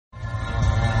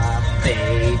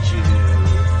fade you.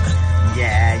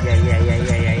 Yeah.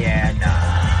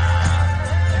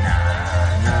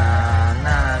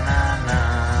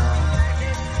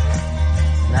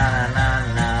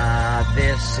 Nah.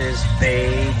 This is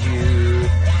fade you.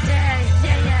 Yeah.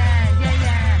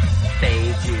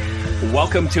 Fade you.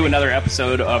 Welcome to another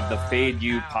episode of the Fade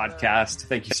You podcast.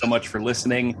 Thank you so much for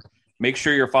listening. Make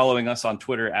sure you're following us on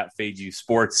Twitter at Fade You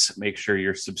Sports. Make sure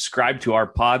you're subscribed to our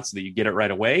pod so that you get it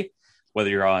right away, whether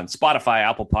you're on Spotify,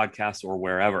 Apple Podcasts, or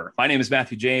wherever. My name is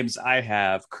Matthew James. I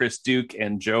have Chris Duke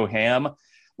and Joe Ham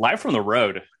live from the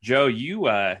road. Joe, you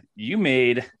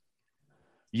made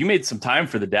some time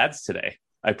for the dads today.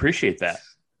 I appreciate that.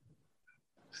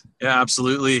 Yeah,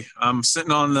 absolutely. I'm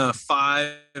sitting on the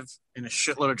 5 in a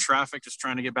shitload of traffic, just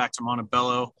trying to get back to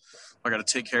Montebello. I got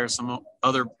to take care of some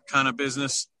other kind of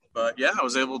business. But, yeah, I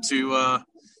was able to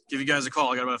give you guys a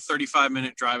call. I got about a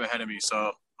 35-minute drive ahead of me.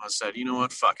 So I said, you know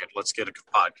what? Fuck it. Let's get a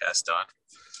podcast done.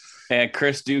 And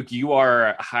Chris Duke, you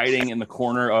are hiding in the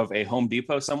corner of a Home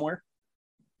Depot somewhere?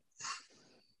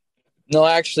 No,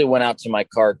 I actually went out to my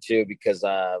car, too, because,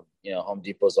 Home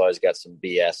Depot's always got some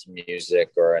BS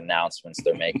music or announcements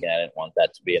they're making. I didn't want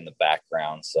that to be in the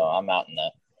background. So I'm out in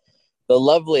the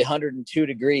lovely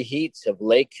 102-degree heat of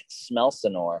Lake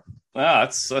Smelsenor.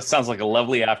 That sounds like a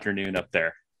lovely afternoon up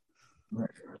there.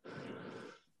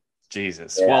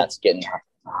 Jesus. Yeah, well, it's getting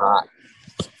hot.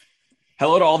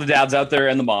 Hello to all the dads out there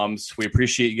and the moms. We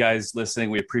appreciate you guys listening.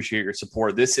 We appreciate your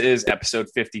support. This is episode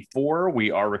 54.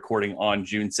 We are recording on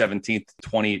June 17th,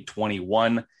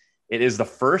 2021. It is the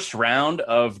first round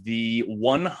of the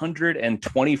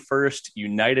 121st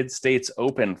United States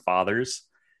Open, fathers.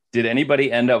 Did anybody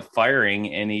end up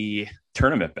firing any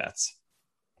tournament bets?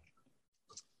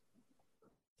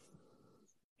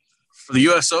 For the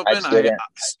U.S. Open,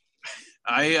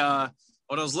 I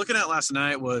what I was looking at last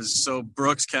night was, so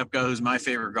Brooks Koepka, who's my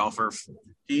favorite golfer,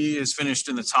 he has finished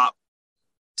in the top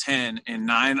 10 in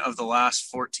 9 of the last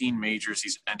 14 majors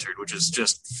he's entered, which is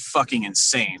just fucking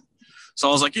insane. So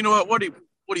I was like, you know what? What do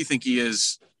you think he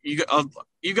is? You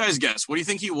guys guess. What do you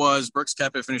think he was? Brooks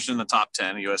Koepka finished in the top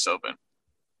 10 of U.S. Open.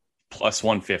 Plus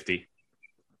 150.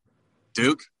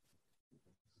 Duke?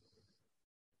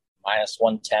 Minus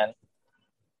 110.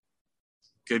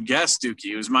 Good guess,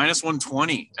 Dookie. It was minus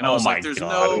 120, and I was like, "There's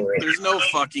God. no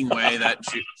fucking way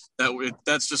that's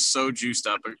just so juiced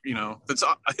up."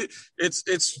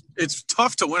 It's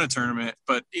tough to win a tournament,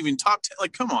 but even top 10,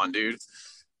 like, come on, dude.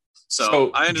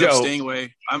 So I ended up staying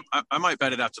away. I might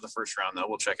bet it after the first round, though.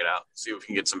 We'll check it out, see if we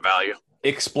can get some value.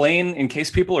 Explain, in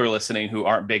case people are listening who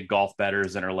aren't big golf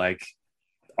bettors and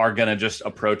are gonna just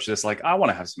approach this like, I want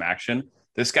to have some action.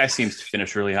 This guy seems to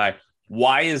finish really high.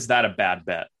 Why is that a bad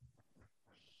bet?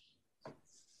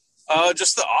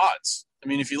 Just the odds. I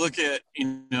mean, if you look at,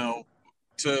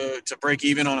 to break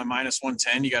even on a minus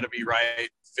 110, you got to be right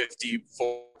 54%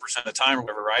 of the time or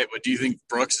whatever, right? But do you think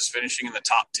Brooks is finishing in the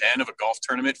top 10 of a golf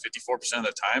tournament 54% of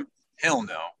the time? Hell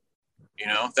no.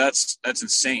 That's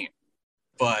insane.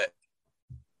 But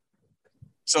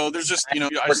so there's just, I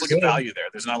just look at value there.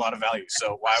 There's not a lot of value.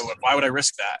 So why would I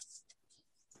risk that?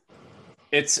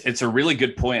 It's a really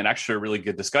good point, and actually a really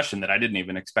good discussion that I didn't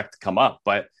even expect to come up.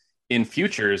 But in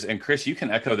futures, and Chris, you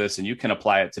can echo this and you can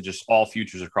apply it to just all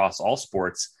futures across all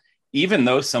sports, even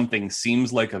though something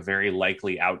seems like a very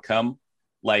likely outcome,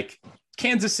 like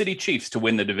Kansas City Chiefs to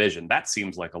win the division, that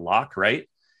seems like a lock, right?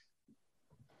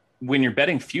 When you're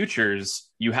betting futures,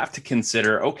 you have to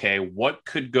consider, okay, what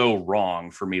could go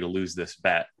wrong for me to lose this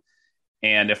bet?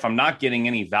 And if I'm not getting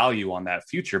any value on that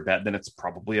future bet, then it's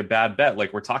probably a bad bet.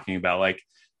 Like we're talking about, like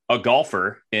a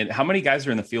golfer. And how many guys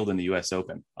are in the field in the U.S.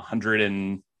 Open? I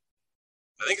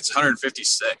think it's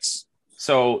 156.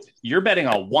 So you're betting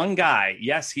on one guy.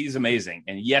 Yes, he's amazing.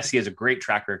 And yes, he has a great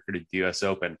track record at the U.S.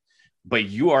 Open. But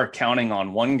you are counting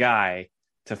on one guy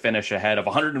to finish ahead of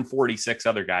 146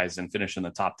 other guys and finish in the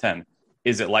top 10.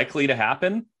 Is it likely to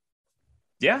happen?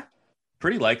 Yeah,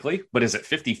 pretty likely. But is it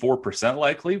 54%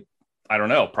 likely? I don't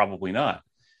know. Probably not.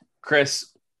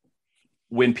 Chris,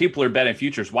 when people are betting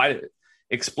futures,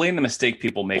 explain the mistake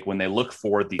people make when they look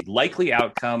for the likely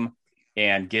outcome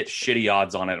and get shitty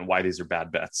odds on it and why these are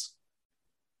bad bets.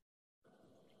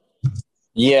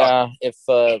 Yeah. If,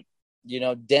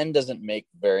 Den doesn't make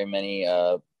very many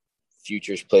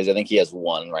futures plays. I think he has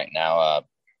one right now.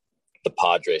 The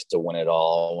Padres to win it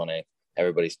all when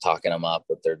everybody's talking them up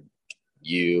with their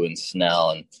Yu and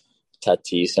Snell and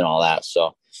Tatis and all that.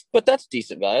 So, but that's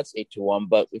decent value. That's 8-1.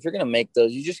 But if you're going to make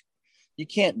those, you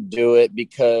can't do it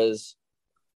because,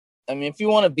 I mean, if you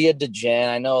want to be a degen,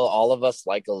 I know all of us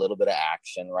like a little bit of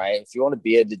action, right? If you want to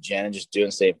be a degen and just do it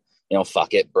and say,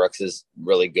 fuck it. Brooks is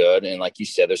really good. And like you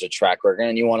said, there's a track record,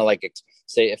 and you want to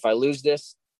say, if I lose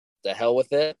this, the hell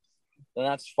with it, then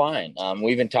that's fine.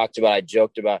 We even I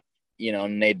joked about,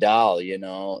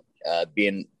 Nadal,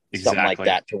 being something like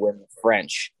that to win the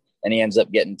French, and he ends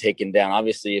up getting taken down.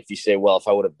 Obviously, if you say, well, if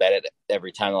I would have bet it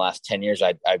every time the last 10 years,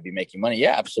 I'd be making money.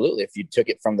 Yeah, absolutely. If you took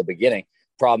it from the beginning.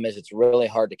 Problem is, it's really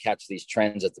hard to catch these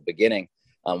trends at the beginning.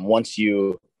 Once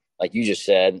you, like you just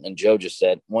said, and Joe just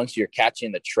said, once you're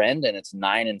catching the trend and it's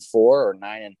 9-4 or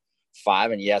 9-5,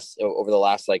 and yes, over the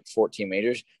last 14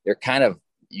 majors, you kind of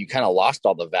lost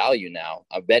all the value now.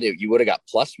 I bet you would have got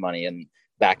plus money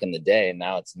back in the day, and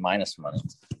now it's minus money.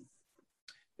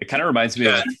 It kind of reminds me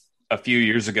of a few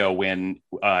years ago when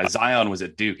Zion was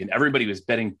at Duke, and everybody was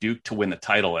betting Duke to win the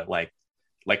title at like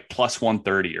plus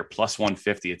 130 or plus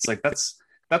 150. It's like,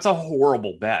 that's a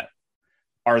horrible bet.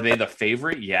 Are they the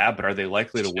favorite? Yeah, but are they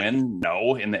likely to win?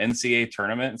 No. In the NCAA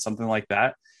tournament and something like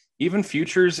that. Even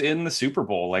futures in the Super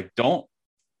Bowl,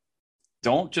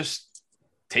 don't just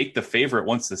take the favorite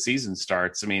once the season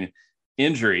starts. I mean,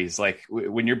 injuries,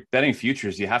 when you're betting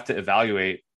futures, you have to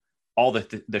evaluate all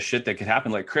the shit that could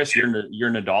happen. Like Chris, your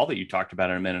Nadal that you talked about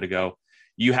a minute ago,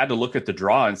 you had to look at the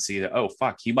draw and see that, oh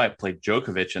fuck, he might play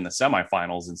Djokovic in the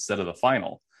semifinals instead of the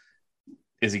final.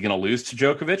 Is he going to lose to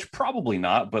Djokovic? Probably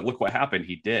not, but look what happened.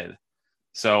 He did.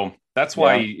 So that's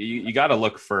why you got to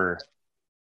look for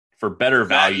better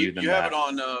value than that. You have it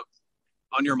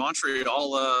on your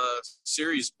Montreal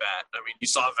series bet. I mean, you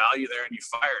saw value there and you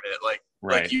fired it.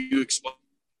 Like you explained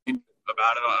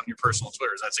about it on your personal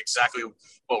Twitters. That's exactly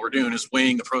what we're doing, is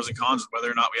weighing the pros and cons of whether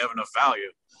or not we have enough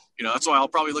value. That's why I'll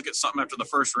probably look at something after the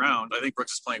first round. I think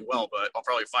Brooks is playing well, but I'll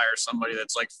probably fire somebody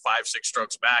that's 5-6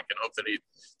 strokes back and hope that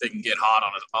they can get hot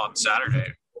on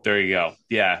Saturday. There you go.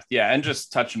 Yeah. And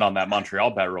just touching on that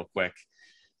Montreal bet real quick,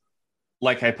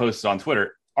 like I posted on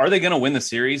Twitter, are they going to win the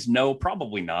series? No,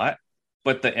 probably not.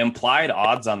 But the implied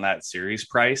odds on that series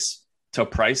price to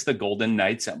price the Golden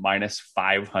Knights at minus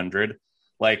 500,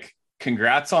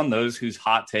 congrats on those whose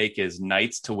hot take is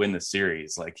Knights to win the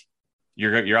series.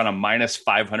 You're on a minus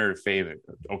 500 favorite.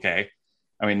 Okay.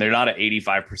 I mean, they're not an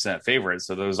 85% favorite.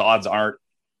 So those odds aren't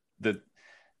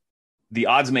the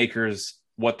odds makers.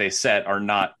 What they set are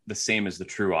not the same as the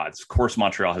true odds. Of course,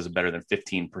 Montreal has a better than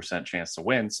 15% chance to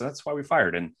win. So that's why we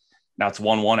fired. And now it's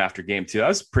 1-1 after game 2. That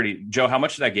was pretty. Joe, how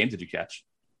much of that game did you catch?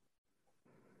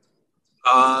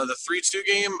 The 3-2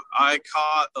 game, I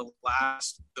caught the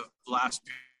last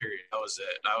period. That was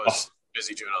it. I was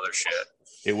busy doing other shit.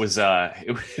 It was a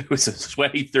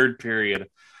sweaty third period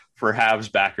for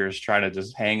Habs backers trying to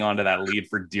just hang on to that lead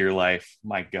for dear life.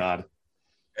 My God.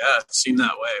 Yeah, it seemed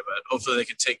that way, but hopefully they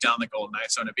can take down the Golden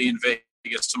Knights. I'm going to be in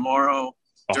Vegas tomorrow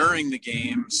during the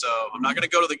game, so I'm not going to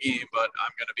go to the game, but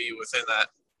I'm going to be within that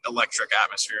electric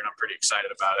atmosphere, and I'm pretty excited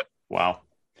about it. Wow.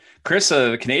 Chris,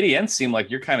 the Canadiens seem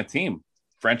like your kind of team.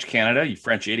 French Canada, you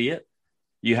French idiot.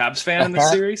 You Habs fan in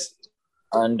this series?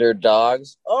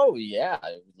 Underdogs. Oh, yeah.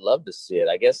 I would love to see it.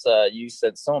 I guess you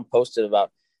said someone posted about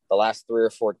the last 3 or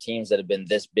 4 teams that have been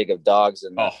this big of dogs.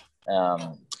 And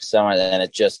and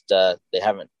it just they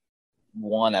haven't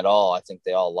won at all. I think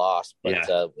they all lost. But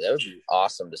it would be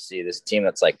awesome to see this team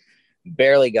that's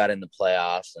barely got in the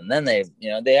playoffs. And then they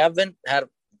haven't had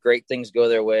great things go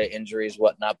their way, injuries,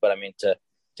 whatnot. But, I mean, to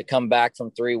come back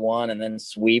from 3-1 and then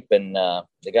sweep, and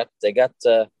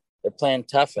they're playing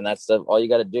tough, and that's all you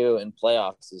got to do in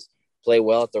playoffs is play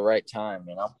well at the right time.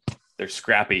 They're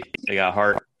scrappy. They got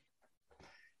heart.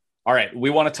 All right, we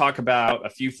want to talk about a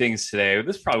few things today.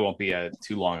 This probably won't be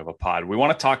too long of a pod. We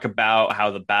want to talk about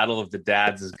how the battle of the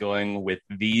dads is going with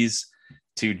these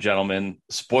two gentlemen.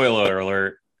 Spoiler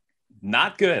alert,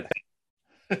 not good.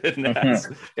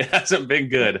 It hasn't been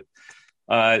good.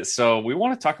 So we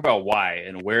want to talk about why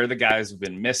and where the guys have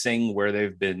been missing, where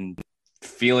they've been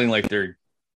feeling like they're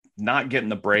not getting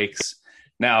the breaks.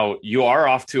 Now, you are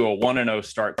off to a 1-0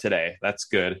 start today. That's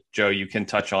good. Joe, you can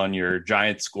touch on your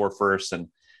Giants score first and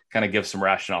kind of give some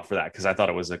rationale for that, because I thought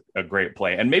it was a great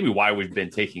play and maybe why we've been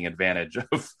taking advantage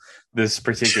of this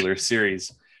particular series.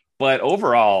 But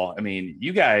overall, I mean,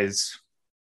 you guys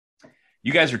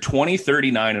are 20,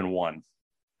 39, and 1.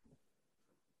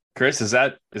 Chris, is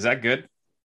that good?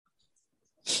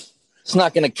 It's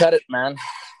not going to cut it, man.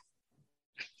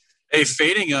 Hey,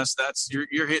 fading us, that's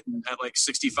you're hitting at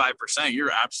 65%. You're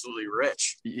absolutely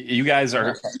rich. You guys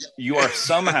are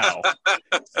somehow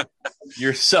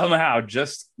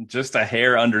just a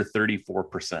hair under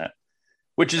 34%,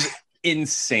 which is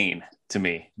insane to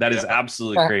me. That is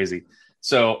absolutely crazy.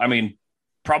 So, I mean,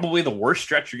 probably the worst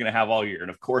stretch you're going to have all year. And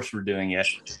of course we're doing it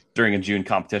during a June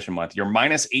competition month. You're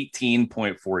minus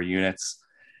 18.4 units.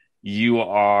 You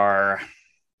are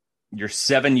you're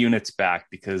 7 units back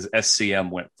because SCM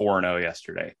went 4-0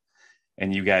 yesterday,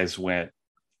 and you guys went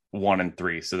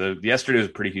 1-3. So yesterday was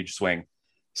a pretty huge swing.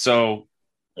 So,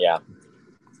 yeah,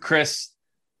 Chris,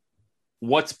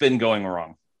 what's been going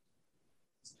wrong?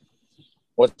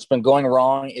 What's been going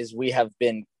wrong is we have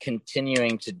been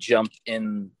continuing to jump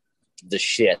in the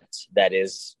shit that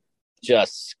is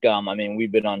just scum. I mean,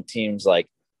 we've been on teams like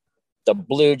the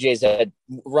Blue Jays had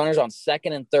runners on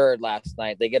second and third last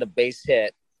night. They get a base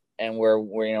hit, and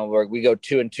we go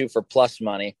 2-2 for plus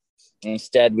money.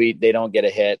 Instead, they don't get a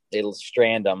hit. They'll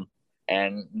strand them,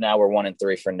 and now we're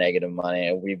 1-3 for negative money.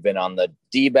 And we've been on the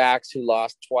D-backs who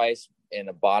lost twice in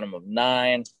the bottom of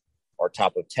 9 or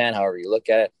top of 10, however you look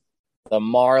at it. The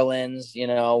Marlins,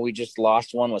 we just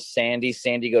lost one with Sandy.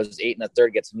 Sandy goes 8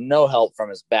 1/3, gets no help from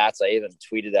his bats. I even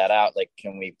tweeted that out. Like,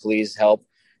 can we please help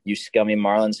you scummy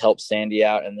Marlins, help Sandy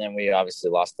out? And then we obviously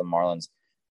lost the Marlins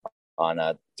on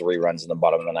 3 runs in the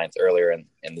bottom of the 9th earlier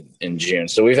in June.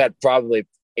 So we've had probably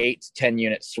 8 to 10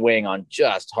 unit swing on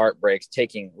just heartbreaks,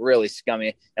 taking really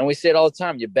scummy. And we say it all the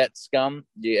time. You bet scum,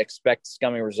 you expect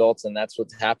scummy results, and that's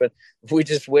what's happened. We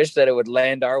just wish that it would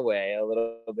land our way a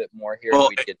little bit more here. Well,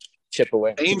 we could chip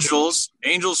away. Angels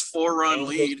 4-run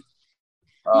lead.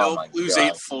 Blues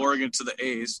 8-4 against the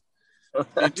A's.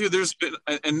 And dude, there's been,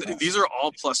 and these are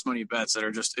all plus money bets that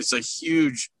are just, it's a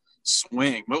huge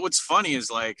swing. But what's funny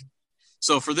is, like,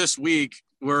 so for this week,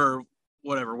 we're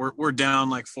down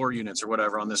like 4 units or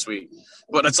whatever on this week.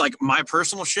 But it's like my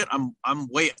personal shit, I'm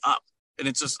way up. And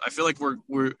it's just, I feel like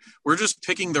we're just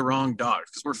picking the wrong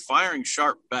dogs because we're firing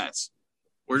sharp bets.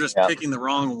 We're just picking the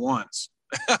wrong ones.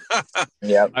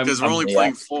 Yeah, because we're only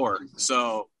playing 4.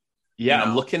 So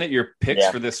I'm looking at your picks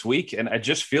for this week, and I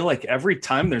just feel like every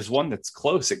time there's one that's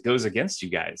close, it goes against you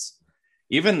guys.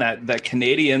 Even that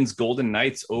Canadians Golden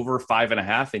Knights over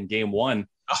 5.5 in game 1.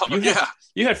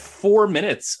 You had 4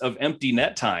 minutes of empty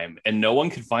net time, and no one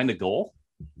could find a goal.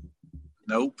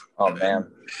 Nope. Oh man,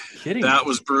 kidding. That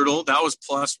was brutal. That was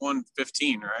plus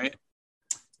 115, right?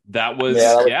 That was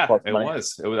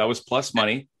That was plus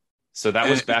money. So that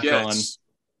was back on.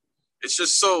 It's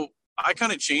just so I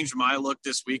kind of changed my look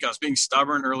this week. I was being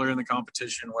stubborn earlier in the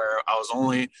competition where I was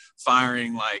only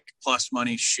firing like plus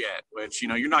money shit, which,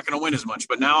 you're not going to win as much.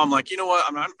 But now I'm like, you know what?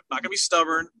 I'm not going to be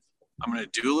stubborn. I'm going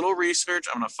to do a little research.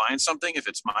 I'm going to find something. If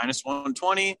it's minus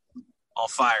 120, I'll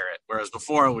fire it. Whereas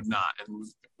before I would not. And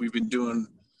we've been doing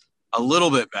a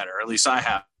little bit better. At least I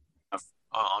have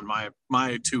on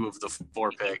my 2 of the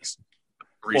 4 picks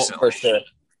recently. Well, for sure.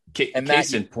 And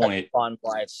case in point, on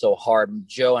why it's so hard.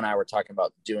 Joe and I were talking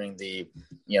about doing the,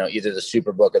 either the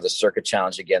Superbook or the Circuit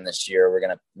Challenge again this year. We're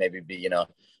gonna maybe be,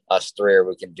 us 3, or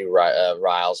we can do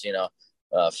Riles,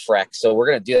 Freck. So we're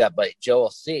gonna do that. But Joe will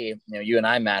see. You and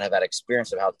I, Matt, have had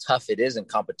experience of how tough it is in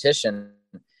competition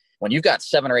when you've got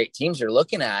 7 or 8 teams you're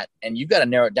looking at, and you've got to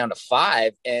narrow it down to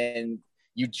 5, and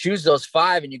you choose those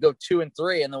 5, and you go 2 and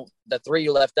 3, and the 3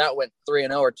 you left out went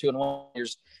 3-0 or 2-1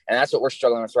 years, and that's what we're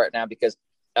struggling with right now because.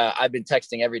 I've been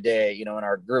texting every day, in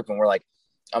our group, and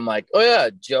I'm like, oh yeah,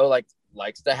 Joe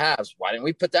likes the halves. Why didn't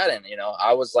we put that in?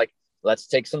 I was like, let's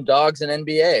take some dogs in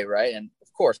NBA, right? And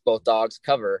of course, both dogs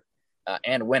cover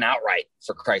and win outright,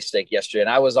 for Christ's sake, yesterday. And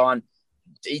I was on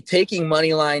taking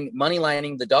money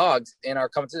lining the dogs in our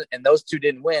competition, and those 2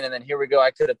 didn't win. And then here we go.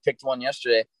 I could have picked one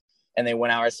yesterday, and they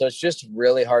went outright. So it's just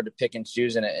really hard to pick and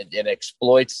choose, and it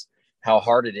exploits how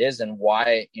hard it is and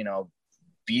why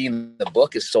beating the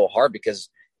book is so hard because.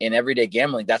 In everyday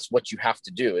gambling, that's what you have to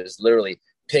do is literally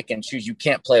pick and choose. You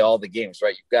can't play all the games,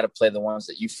 right? You've got to play the ones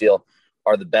that you feel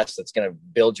are the best that's going to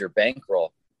build your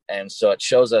bankroll. And so it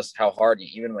shows us how hard,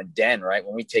 even when Den, right,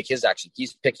 when we take his action,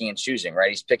 he's picking and choosing, right?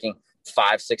 He's picking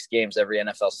 5-6 games every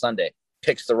NFL Sunday,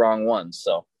 picks the wrong ones.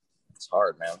 So it's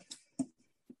hard, man.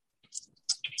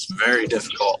 It's very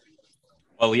difficult.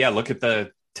 Well, yeah, look at the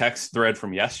text thread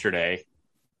from yesterday.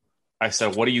 I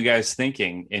said, what are you guys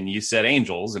thinking? And you said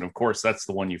Angels. And of course, that's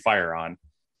the one you fire on.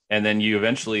 And then you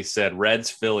eventually said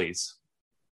Reds, Phillies.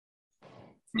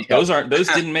 Yep. Those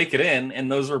didn't make it in.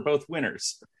 And those were both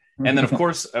winners. And then, of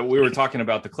course, we were talking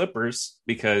about the Clippers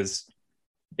because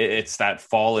it's that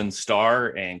fallen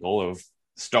star angle of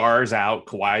stars out,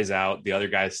 Kawhi's out, the other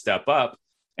guys step up.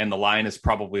 And the line is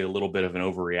probably a little bit of an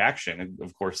overreaction. And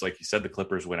of course, like you said, the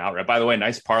Clippers went outright. By the way,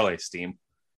 nice parlay, Steam.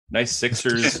 Nice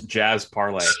Sixers Jazz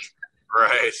parlay.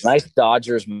 Right. Nice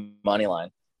Dodgers money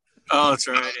line. Oh, that's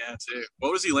right. Yeah, too.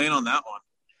 What was he laying on that one?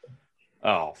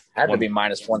 Oh, had to be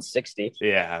minus 160.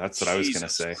 Yeah, that's what I was going to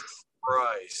say.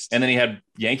 Christ. And then he had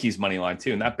Yankees money line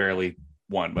too, and that barely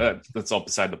won. But that's all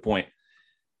beside the point.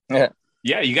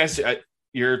 Yeah, you guys,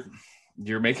 you're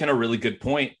making a really good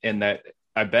point in that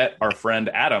I bet our friend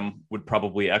Adam would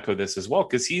probably echo this as well,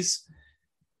 because he's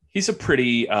a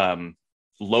pretty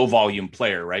low volume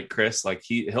player, right, Chris? Like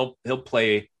he'll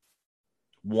play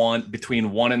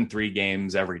between 1 and 3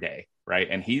 games every day, right?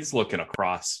 And he's looking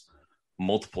across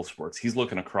multiple sports. He's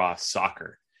looking across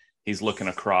soccer. He's looking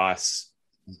across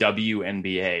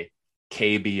WNBA,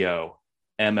 KBO,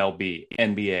 MLB,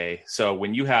 NBA. So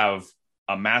when you have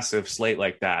a massive slate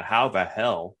like that, how the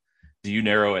hell do you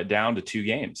narrow it down to 2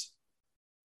 games?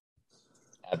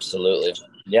 Absolutely.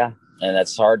 Yeah. And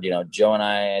that's hard. Joe and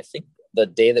I think the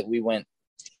day that we went,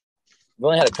 we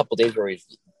only had a couple days where we've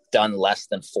done less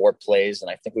than 4 plays.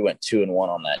 And I think we went 2-1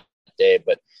 on that day,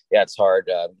 but yeah, it's hard.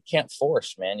 You can't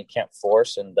force, man. You can't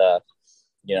force. And,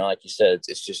 like you said,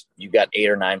 it's just, you got 8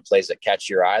 or 9 plays that catch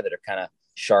your eye that are kind of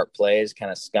sharp plays,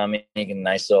 kind of scummy and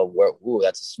nice little, ooh,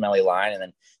 that's a smelly line. And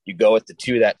then you go with the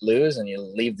 2 that lose and you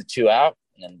leave the 2 out,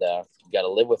 and you got to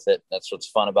live with it. That's what's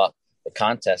fun about the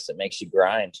contest. It makes you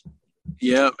grind.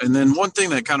 Yeah. And then one thing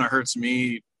that kind of hurts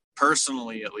me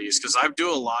personally, at least, because I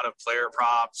do a lot of player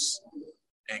props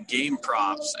and game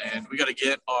props, and we got to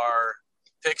get our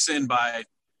picks in by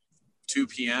 2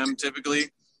 p.m. typically.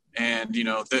 And,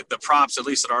 the props, at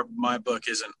least at my book,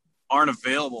 aren't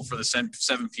available for the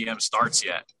 7 p.m. starts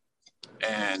yet.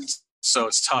 And so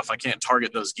it's tough. I can't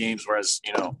target those games. Whereas,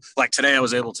 like today I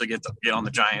was able to get on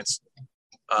the Giants,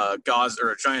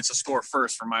 Giants to score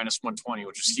first for -120,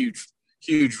 which is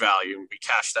huge value. We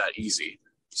cashed that easy.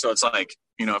 So it's like,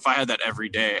 if I had that every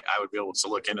day, I would be able to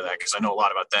look into that, because I know a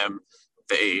lot about them,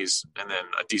 the A's, and then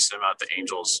a decent amount of the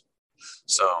Angels.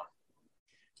 So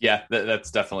yeah,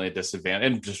 that's definitely a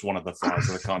disadvantage, and just one of the flaws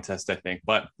of the contest, I think.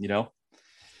 But,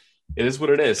 it is what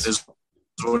it is.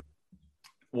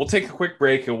 We'll take a quick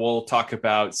break and we'll talk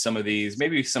about some of these,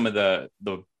 maybe some of the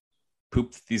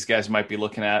poop these guys might be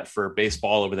looking at for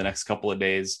baseball over the next couple of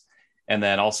days. And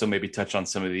then also maybe touch on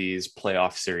some of these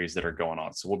playoff series that are going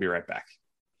on. So we'll be right back.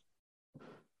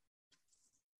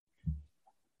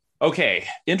 Okay.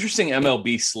 Interesting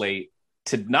MLB slate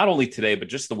to not only today, but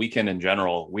just the weekend in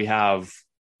general. We have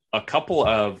a couple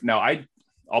of, now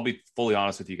I'll be fully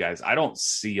honest with you guys. I don't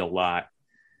see a lot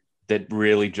that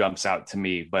really jumps out to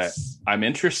me, but I'm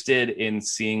interested in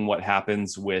seeing what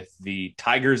happens with the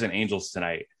Tigers and Angels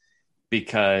tonight,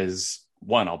 because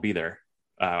one, I'll be there.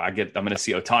 I'm going to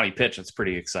see Ohtani pitch. It's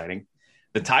pretty exciting.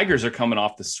 The Tigers are coming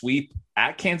off the sweep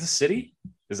at Kansas City.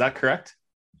 Is that correct?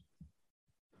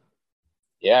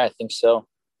 Yeah, I think so.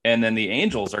 And then the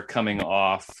Angels are coming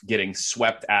off getting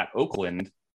swept at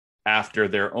Oakland after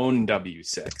their own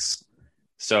W6.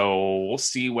 So we'll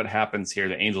see what happens here.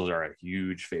 The Angels are a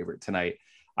huge favorite tonight.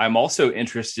 I'm also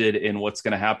interested in what's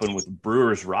going to happen with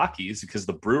Brewers Rockies, because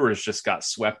the Brewers just got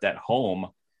swept at home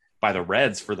by the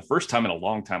Reds for the first time in a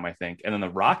long time, I think. And then the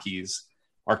Rockies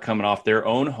are coming off their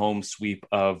own home sweep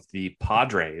of the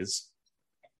Padres.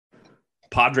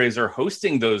 Padres are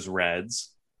hosting those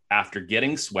Reds after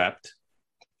getting swept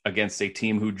against a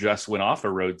team who just went off a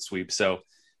road sweep. So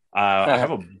I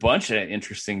have a bunch of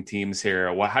interesting teams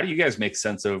here. Well, how do you guys make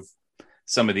sense of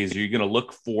some of these? Are you going to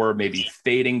look for maybe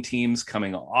fading teams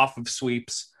coming off of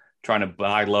sweeps, trying to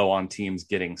buy low on teams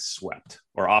getting swept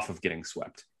or off of getting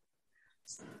swept?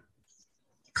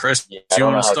 Chris, do you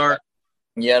want to start?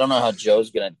 I don't know how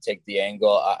Joe's going to take the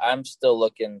angle. I'm still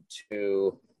looking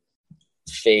to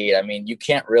fade. I mean, you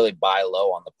can't really buy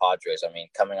low on the Padres. I mean,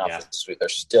 coming off the sweep, they're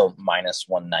still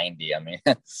 -190. I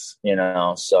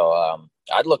mean, so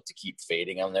I'd look to keep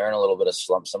fading them. They're in a little bit of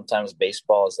slump. Sometimes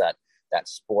baseball is that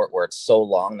sport where it's so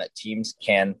long that teams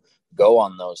can go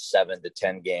on those 7 to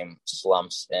 10 game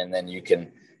slumps, and then you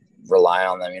can rely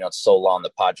on them. It's so long the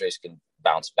Padres can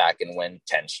bounce back and win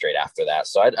 10 straight after that.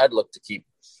 So I'd look to keep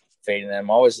fading them.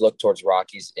 Always look towards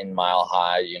Rockies in Mile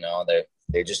High.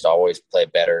 They just always play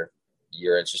better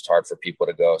year. It's just hard for people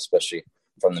to go, especially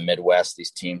from the Midwest.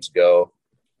 These teams go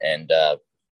and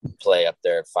play up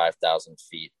there at 5,000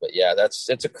 feet. But yeah, it's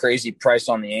a crazy price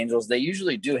on the Angels. They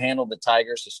usually do handle the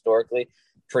Tigers historically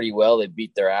pretty well. They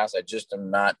beat their ass. I just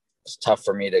am not. It's tough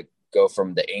for me to go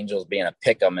from the Angels being a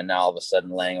pick 'em and now all of a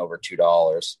sudden laying over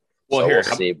 $2. Well, so here,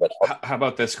 we'll see. But how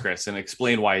about this, Chris, and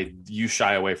explain why you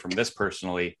shy away from this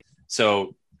personally.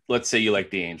 So let's say you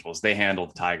like the Angels. They handle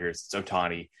the Tigers. It's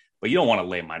Ohtani, but you don't want to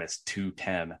lay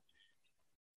 -210.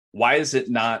 Why is it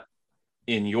not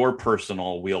in your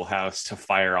personal wheelhouse to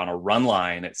fire on a run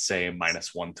line at, say,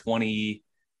 -120,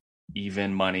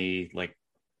 even money? Like,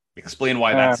 explain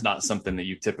why that's not something that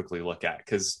you typically look at.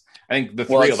 Because I think the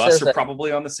three of us are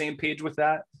probably on the same page with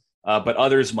that. But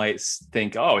others might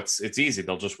think, oh, it's easy.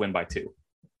 They'll just win by 2.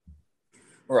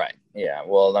 Right. Yeah.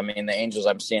 Well, I mean, the Angels,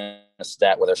 I'm seeing a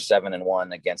stat where they're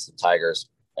 7-1 against the Tigers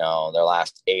their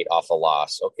last 8 off a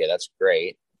loss. Okay, that's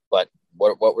great. But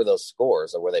what were those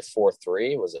scores? Or were they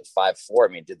 4-3? Was it 5-4?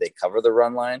 I mean, did they cover the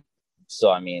run line? So,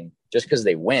 I mean, just because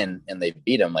they win and they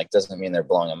beat them, doesn't mean they're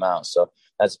blowing them out. So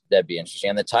that'd be interesting.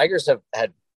 And the Tigers have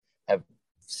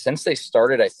since they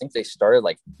started, I think they started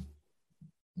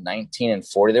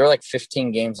 19-40. They were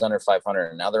 15 games under 500,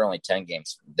 and now they're only 10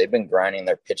 games. They've been grinding.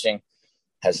 Their pitching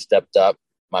has stepped up.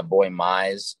 My boy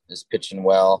Mize is pitching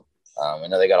well. I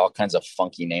know they got all kinds of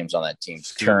funky names on that team.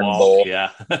 Turnbull.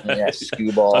 Yeah.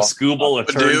 Scooball. A Scooball, a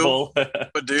Turnbull.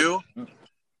 Badoo.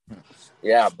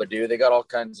 Yeah, Badoo. They got all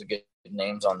kinds of good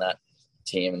names on that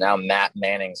team. Now Matt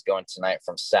Manning's going tonight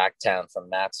from Sacktown, from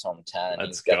Matt's hometown.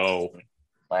 Let's go.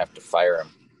 I have to fire him.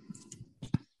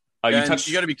 You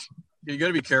got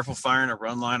to be careful firing a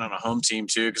run line on a home team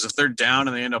too, because if they're down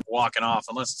and they end up walking off,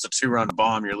 unless it's a 2-run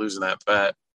bomb, you're losing that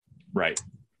bet. Right.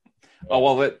 Oh,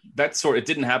 well, it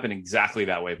didn't happen exactly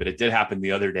that way, but it did happen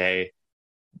the other day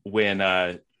when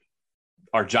our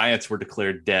Giants were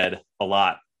declared dead a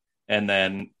lot. And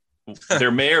then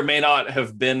there may or may not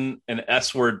have been an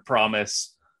S-word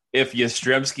promise if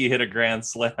Yastrzemski hit a grand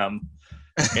slam.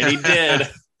 And he did.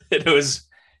 It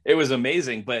was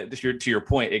amazing. But to your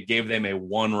point, it gave them a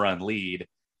 1-run lead.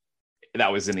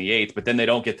 That was in the 8th, but then they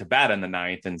don't get to bat in the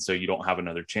 9th. And so you don't have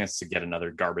another chance to get another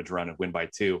garbage run and win by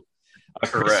 2.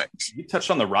 Correct. Chris, you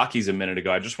touched on the Rockies a minute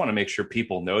ago. I just want to make sure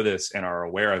people know this and are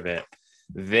aware of it.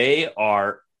 They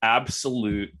are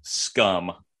absolute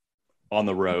scum on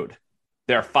the road.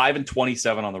 They're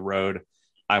 5-27 on the road.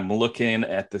 I'm looking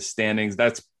at the standings.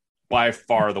 That's by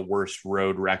far the worst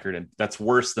road record, and that's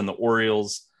worse than the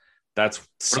Orioles. That's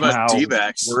somehow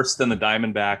worse than the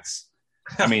Diamondbacks.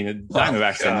 I mean, the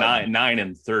Diamondbacks are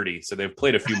 9-30, so they've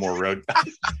played a few more road.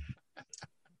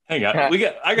 Hang on,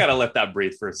 I gotta let that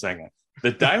breathe for a second.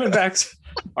 The Diamondbacks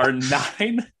are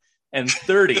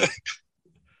 9-30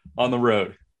 on the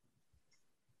road.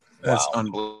 That's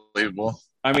unbelievable.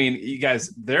 I mean, you guys,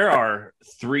 there are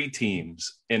 3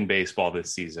 teams in baseball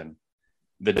this season.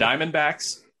 The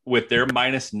Diamondbacks with their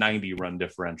 -90 run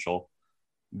differential,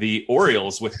 the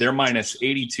Orioles with their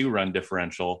 -82 run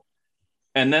differential,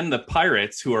 and then the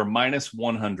Pirates who are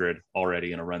 -100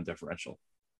 already in a run differential.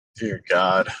 Dear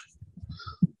God.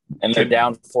 And they're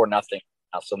down 4-0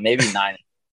 now, so maybe 9.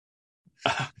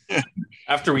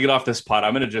 After we get off this pod,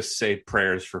 I'm going to just say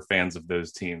prayers for fans of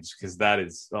those teams, because that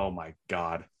is, oh my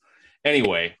God.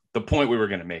 Anyway, the point we were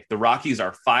going to make, the Rockies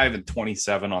are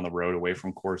 5-27 on the road away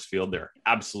from Coors Field. They're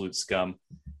absolute scum,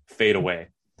 fade away.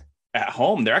 At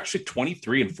home, they're actually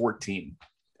 23-14.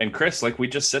 And Chris, like we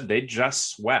just said, they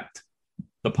just swept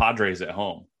the Padres at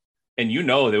home. And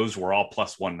those were all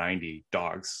 +190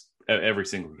 dogs every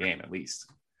single game, at least.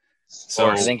 So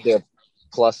I think they're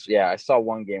plus, I saw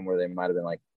one game where they might have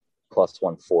been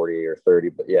 +140 or 30,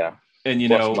 but yeah. And,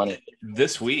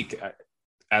 this week,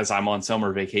 as I'm on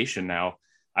summer vacation now,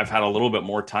 I've had a little bit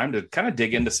more time to kind of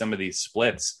dig into some of these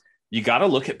splits. You got to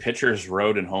look at pitchers'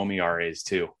 road and home ERAs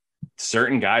too.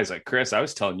 Certain guys like Chris, I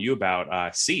was telling you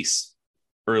about Cease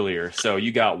earlier. So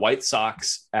you got White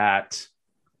Sox at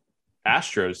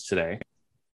Astros today,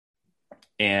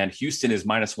 and Houston is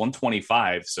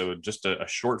 -125. So just a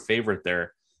short favorite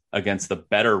there against the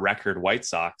better record White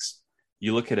Sox.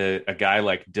 You look at a guy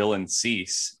like Dylan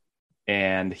Cease,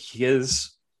 and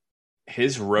his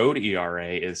road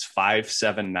ERA is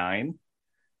 5.79,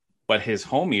 but his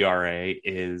home ERA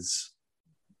is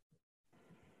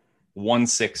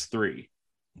 1.63.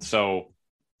 So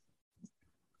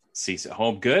Cease at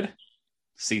home, good.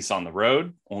 Cease on the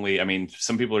road, only, I mean,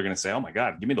 some people are going to say, oh my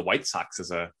God, give me the White Sox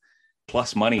as a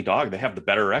plus money dog. They have the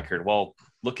better record. Well,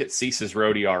 look at Cease's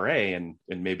road ERA and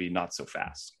maybe not so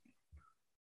fast.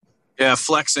 Yeah,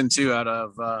 flexing too out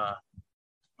of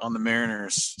on the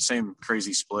Mariners. Same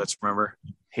crazy splits, remember?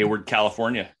 Hayward,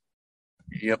 California.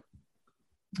 Yep.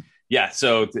 Yeah,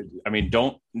 so, I mean,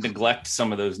 don't neglect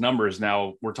some of those numbers.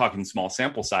 Now, we're talking small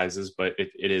sample sizes, but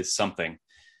it is something.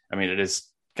 I mean, it is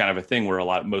kind of a thing where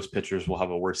most pitchers will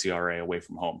have a worse ERA away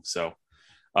from home. So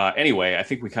anyway, I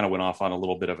think we kind of went off on a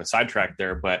little bit of a sidetrack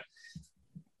there, but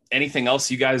anything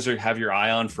else you guys have your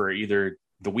eye on for either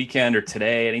the weekend or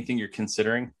today? Anything you're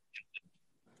considering?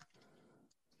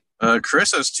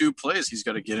 Chris has 2 plays he's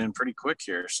got to get in pretty quick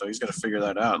here, so he's got to figure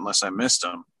that out unless I missed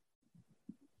him.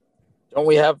 Don't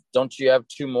you have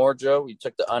 2 more, Joe? You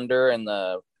took the under and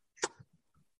the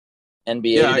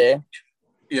NBA day?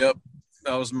 Yep,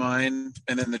 that was mine.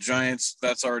 And then the Giants,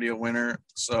 that's already a winner,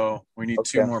 so we need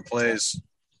 2 more plays.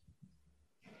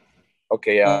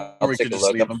 Okay, yeah. Or we could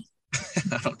just leave them.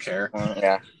 I don't care.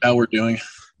 Yeah. How we're doing.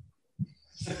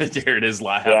 Here it is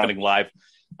happening live.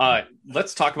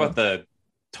 Let's talk about the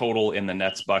total in the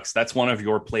Nets Bucks. That's one of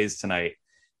your plays tonight.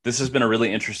 This has been a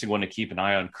really interesting one to keep an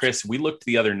eye on. Chris, we looked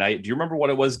the other night. Do you remember what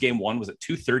it was? Game one, was it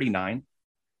 239?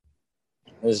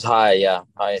 It was high, yeah.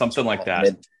 High, something like that.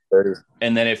 Mid-30s.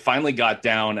 And then it finally got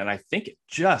down, and I think it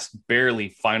just barely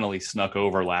finally snuck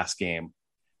over last game.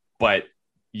 But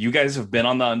you guys have been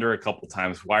on the under a couple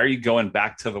times. Why are you going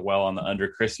back to the well on the under?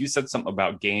 Chris, you said something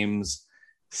about games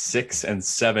 6 and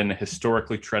 7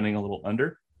 historically trending a little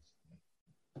under.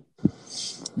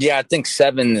 Yeah, I think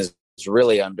 7 is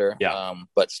really under. Yeah.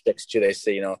 But 6 too, they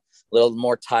say, a little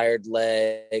more tired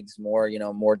legs, more,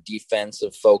 more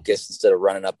defensive focus instead of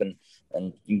running up and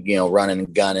running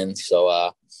and gunning. So,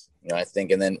 I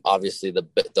think, and then obviously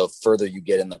the further you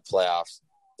get in the playoffs,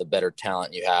 the better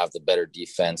talent you have, the better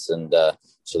defense. And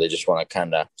so they just want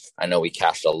to I know we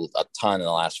cashed a ton in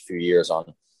the last few years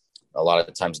on a lot of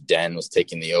the times Den was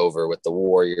taking the over with the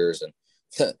Warriors. And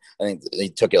I think they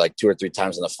took it like 2 or 3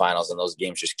 times in the finals, and those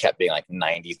games just kept being like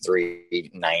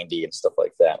 93, 90 and stuff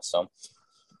like that. So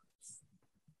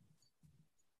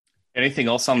anything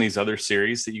else on these other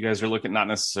series that you guys are looking, not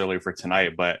necessarily for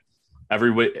tonight, but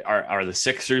everybody, are the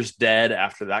Sixers dead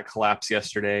after that collapse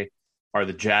yesterday? Are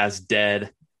the Jazz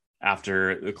dead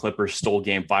after the Clippers stole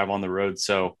game 5 on the road?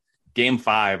 So game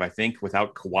 5, I think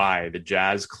without Kawhi, the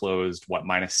Jazz closed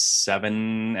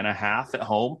 -7.5 at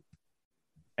home.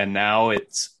 And now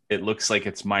it looks like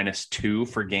it's -2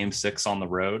 for game 6 on the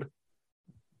road.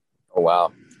 Oh,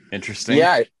 wow. Interesting.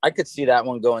 Yeah, I could see that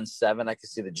one going 7. I could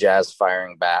see the Jazz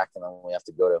firing back, and then we have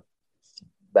to go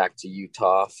back to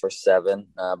Utah for 7.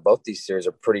 Both these series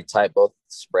are pretty tight. Both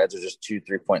spreads are just 2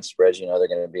 3-point spreads. They're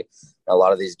going to be, a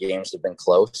lot of these games have been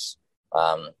close.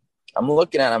 I'm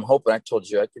hoping, I told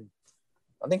you I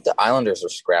think the Islanders are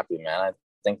scrappy, man. I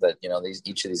think that,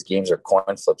 each of these games are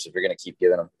coin flips. If you're going to keep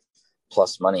giving them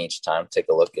plus money each time, take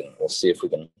a look, and we'll see if we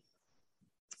can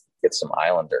get some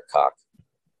Islander cock.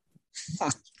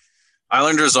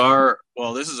 Islanders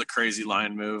this is a crazy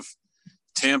line move.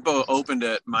 Tampa opened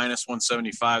at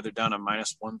 -175. They're down to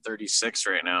 -136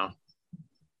 right now.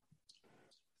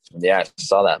 Yeah, I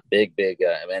saw that big.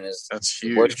 That's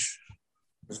huge.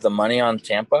 Is the money on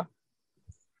Tampa?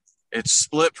 It's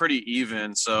split pretty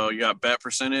even. So you got bet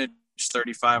percentage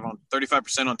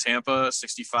 35% on Tampa,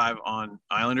 65 on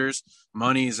Islanders.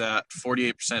 Money's at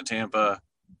 48% Tampa,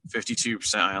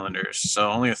 52% Islanders.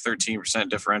 So only a 13%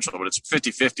 differential, but it's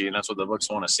 50-50, and that's what the books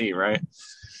want to see, right?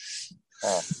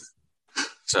 Oh.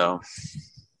 So.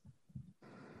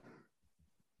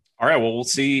 All right, well, we'll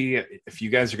see if you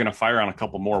guys are going to fire on a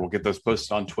couple more. We'll get those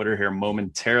posted on Twitter here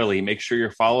momentarily. Make sure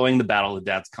you're following the Battle of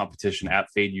Dads competition at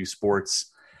Fade U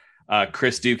Sports.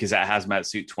 Chris Duke is at Hazmat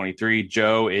Suit 23.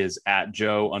 Joe is at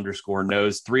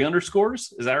Joe_knows. 3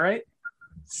 underscores. Is that right?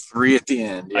 3 at the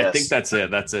end. Yes. I think that's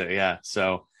it. Yeah.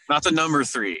 So not the number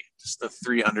 3, just the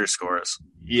 3 underscores.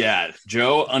 Yeah.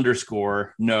 Joe_knows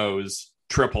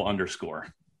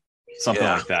 _. Something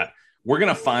like that. We're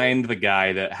going to find the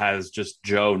guy that has just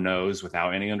Joe knows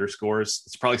without any underscores.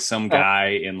 It's probably some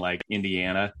guy in like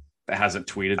Indiana that hasn't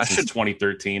tweeted since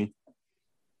 2013.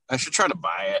 I should try to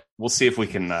buy it. We'll see if we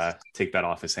can take that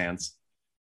off his hands.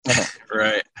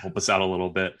 Right. Help us out a little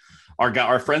bit.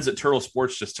 Our friends at Turtle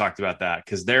Sports just talked about that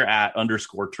because they're at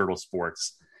 _Turtle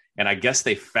Sports. And I guess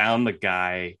they found the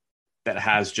guy that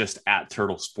has just at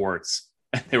Turtle Sports.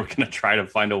 And they were going to try to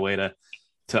find a way to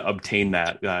obtain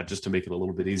that just to make it a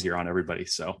little bit easier on everybody.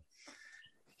 So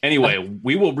anyway,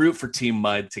 we will root for Team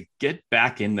Mud to get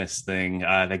back in this thing.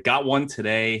 They got one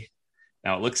today.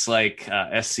 Now it looks like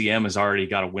SCM has already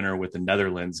got a winner with the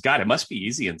Netherlands. God, it must be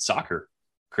easy in soccer,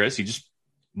 Chris. You just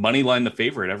money line the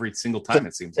favorite every single time,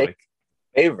 it seems like.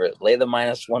 Favorite. Lay the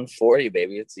 -140,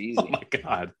 baby. It's easy. Oh, my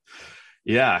God.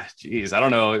 Yeah, geez. I don't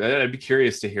know. I'd be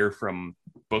curious to hear from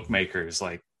bookmakers,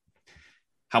 like,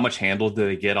 how much handle do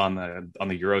they get on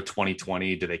the Euro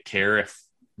 2020? Do they care if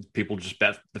people just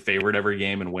bet the favorite every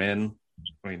game and win?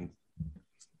 I mean,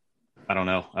 I don't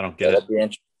know. I don't get it. That'd be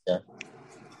interesting. Yeah.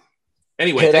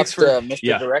 Anyway, thanks for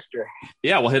Mr. Director.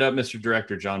 Yeah, we'll hit up Mr.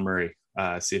 Director John Murray.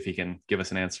 See if he can give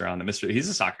us an answer on the He's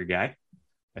a soccer guy,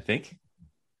 I think.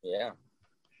 Yeah.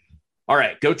 All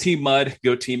right, go Team Mud,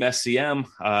 go Team SCM.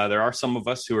 There are some of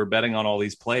us who are betting on all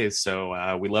these plays,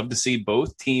 so we love to see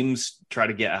both teams try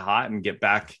to get hot and get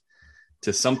back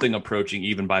to something approaching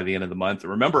even by the end of the month.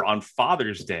 Remember, on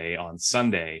Father's Day on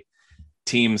Sunday,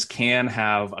 teams can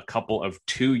have a couple of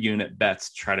 2-unit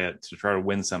bets to try to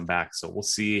win some back. So we'll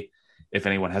see if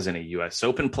anyone has any U.S.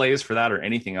 Open plays for that or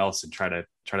anything else, and try to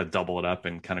double it up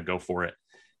and kind of go for it,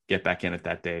 get back in it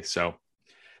that day. So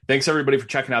thanks everybody for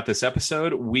checking out this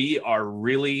episode. We are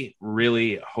really,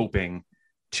 really hoping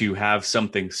to have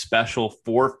something special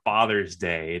for Father's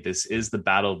Day. This is the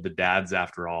Battle of the Dads,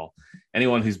 after all.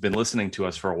 Anyone who's been listening to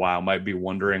us for a while might be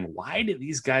wondering, why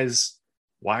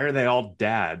are they all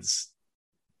dads?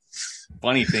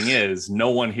 Funny thing is,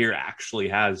 no one here actually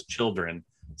has children.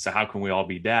 So how can we all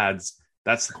be dads?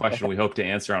 That's the question we hope to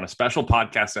answer on a special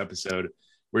podcast episode.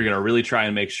 We're going to really try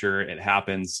and make sure it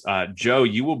happens. Joe,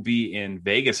 you will be in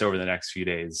Vegas over the next few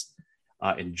days.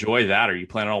 Enjoy that. Are you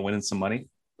planning on winning some money?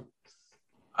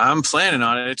 I'm planning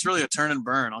on it. It's really a turn and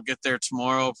burn. I'll get there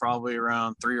tomorrow, probably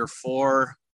around 3 or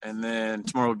 4. And then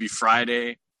tomorrow would be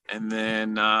Friday. And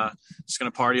then just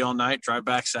going to party all night, drive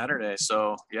back Saturday.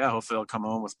 So, yeah, hopefully I'll come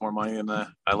home with more money than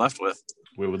I left with.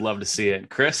 We would love to see it.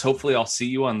 Chris, hopefully I'll see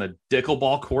you on the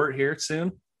Dickleball court here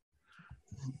soon.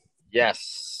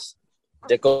 Yes.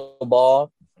 Dickleball.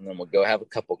 And then we'll go have a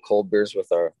couple cold beers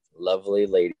with our lovely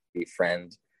lady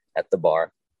friend at the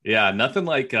bar. Yeah, nothing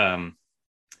like getting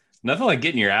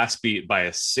your ass beat by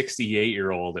a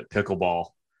 68-year-old at pickleball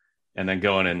and then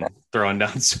going and throwing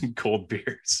down some cold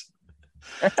beers.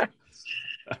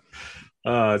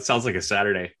 It sounds like a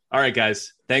Saturday. All right,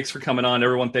 guys. Thanks for coming on.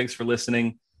 Everyone, thanks for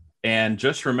listening. And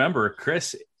just remember,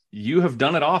 Chris, you have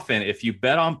done it often. If you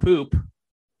bet on poop,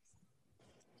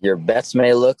 your bets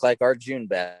may look like our June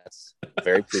bets.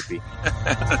 Very poopy.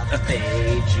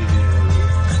 Fade you.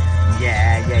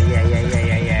 Yeah.